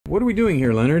What are we doing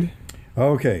here, Leonard?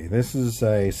 Okay, this is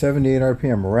a 78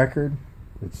 RPM record.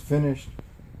 It's finished.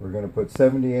 We're going to put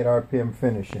 78 RPM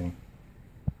finishing.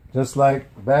 Just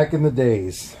like back in the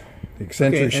days.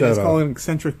 Eccentric and it's shutoff. called an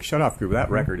eccentric shutoff group.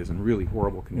 That record is in really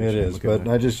horrible condition. It is, but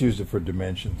I just used it for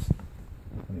dimensions.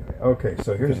 Anyway, okay,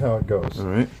 so here's how it goes. All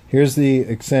right. Here's the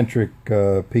eccentric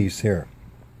piece here.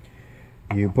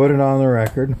 You put it on the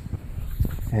record,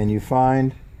 and you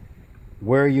find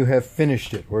where you have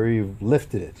finished it, where you've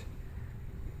lifted it.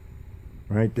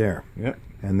 Right there. Yep.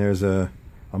 And there's a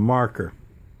marker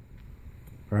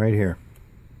right here.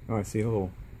 Oh, I see a little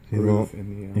See the groove little-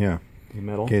 in the, yeah. the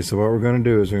metal. Okay, so what we're going to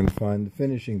do is we're going to find the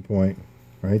finishing point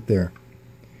right there.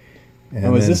 And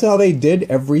Oh, is then- this how they did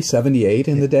every 78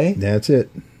 in the day? That's it.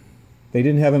 They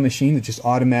didn't have a machine that just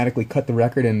automatically cut the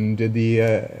record and did the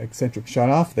eccentric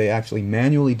shutoff. They actually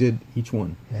manually did each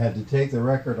one. You had to take the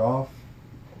record off,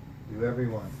 do every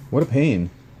one. What a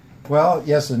pain. Well,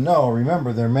 yes and no.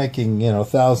 Remember, they're making,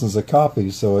 thousands of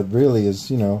copies, so it really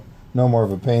is, no more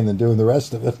of a pain than doing the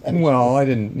rest of it. Well, I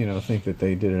didn't, think that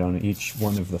they did it on each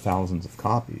one of the thousands of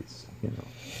copies.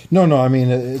 No, I mean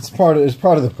it's part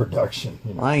of the production.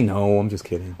 I know. I'm just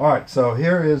kidding. All right, so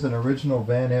here is an original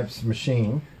Van Epps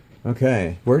machine.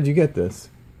 Okay, where did you get this?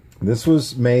 This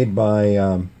was made by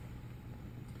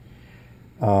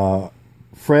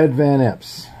Fred Van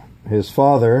Epps. His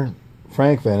father,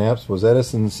 Frank Van Epps, was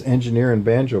Edison's engineer and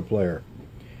banjo player,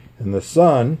 and the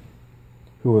son,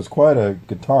 who was quite a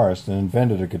guitarist and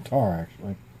invented a guitar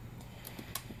actually,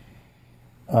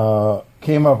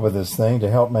 came up with this thing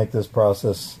to help make this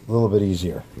process a little bit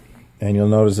easier. And you'll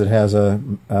notice it has a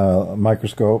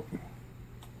microscope.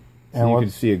 And you can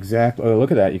see exactly. Oh,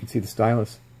 look at that! You can see the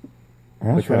stylus.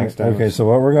 That's right. Okay, so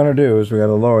what we're going to do is we're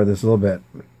going to lower this a little bit,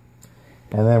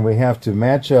 and then we have to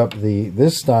match up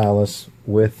this stylus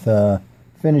with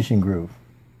finishing groove.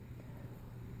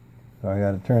 So I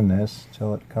got to turn this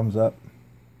till it comes up.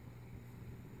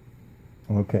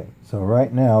 Okay, so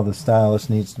right now the stylus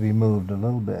needs to be moved a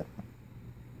little bit.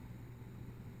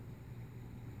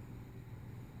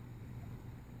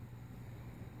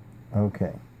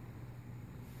 Okay.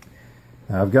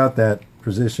 Now I've got that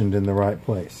positioned in the right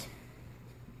place.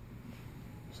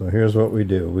 So here's what we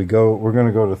do. We're going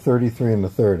to go to 33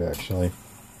 1/3 actually,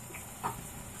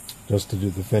 just to do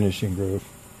the finishing groove.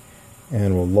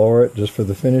 And we'll lower it just for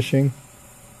the finishing,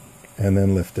 and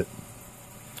then lift it.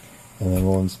 And then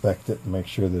we'll inspect it and make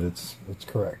sure that it's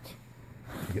correct.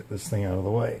 Get this thing out of the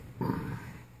way.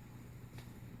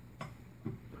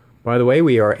 By the way,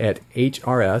 we are at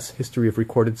HRS, History of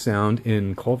Recorded Sound,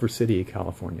 in Culver City,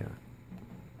 California.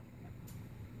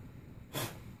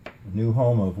 New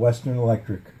home of Western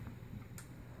Electric.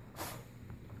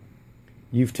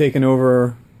 You've taken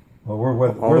over Well, we're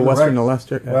all the Western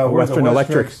Electric. Western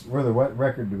Electrics. We're the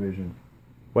record division.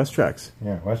 Westrex.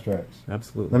 Yeah, Westrex.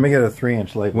 Absolutely. Let me get a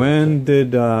 3-inch label. When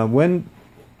did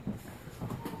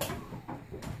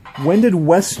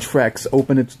Westrex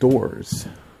open its doors?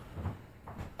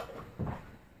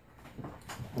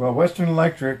 Well, Western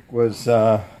Electric was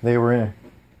they were in.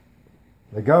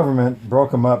 The government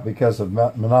broke them up because of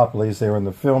monopolies. They were in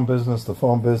the film business, the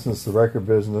phone business, the record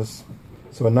business.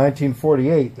 So in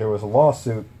 1948, there was a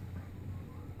lawsuit,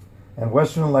 and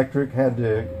Western Electric had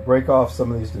to break off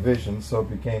some of these divisions, so it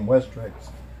became Westrex,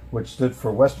 which stood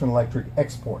for Western Electric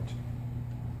Export.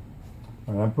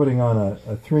 And I'm putting on a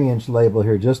 3-inch label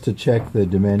here just to check the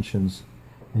dimensions,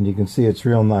 and you can see it's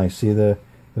real nice. See the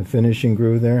finishing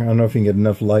groove there? I don't know if you can get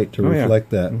enough light to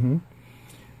reflect that,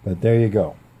 but there you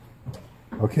go.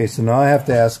 Okay, so now I have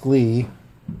to ask Lee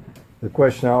the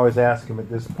question I always ask him at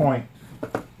this point.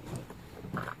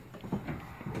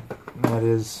 That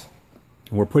is,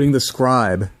 We're putting the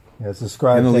scribe it's the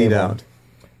scribe in the lead table. out.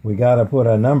 We got to put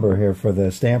a number here for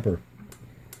the stamper.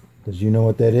 Does you know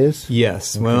what that is?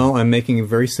 Yes. Okay. Well, I'm making it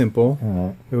very simple. All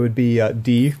right. It would be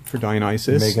D for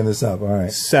Dionysus. You're making this up. All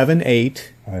right.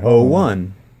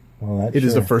 7801. Well, it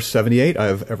is the first 78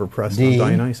 I've ever pressed on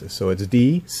Dionysus. So it's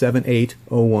D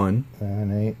 7801.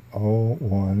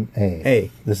 7801A.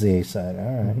 A. This is the A side.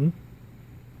 All right.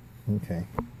 Okay.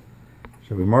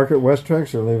 Should we mark it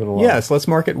Westrex or leave it alone? Yes, let's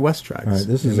mark it Westrex. All right,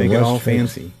 this is make a it all Westrex.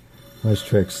 fancy.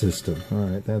 Westrex system. All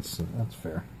right, that's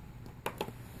fair.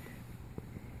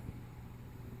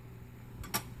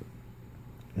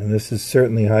 And this is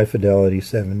certainly high fidelity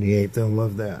 78. They'll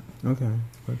love that. Okay,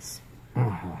 let's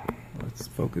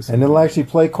focus. And it'll actually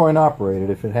play coin operated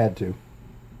if it had to.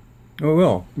 Oh, it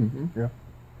will. Yeah.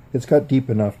 It's cut deep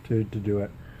enough to do it.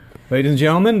 Ladies and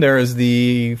gentlemen, there is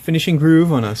the finishing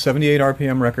groove on a 78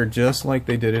 RPM record, just like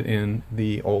they did it in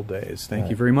the old days. Thank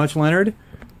you very much, Leonard.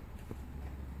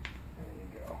 There you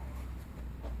go.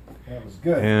 That was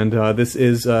Good. And this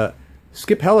is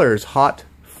Skip Heller's Hot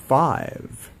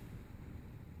 5.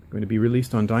 Going to be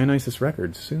released on Dionysus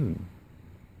Records soon.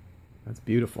 That's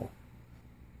beautiful.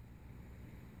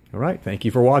 All right, thank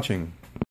you for watching.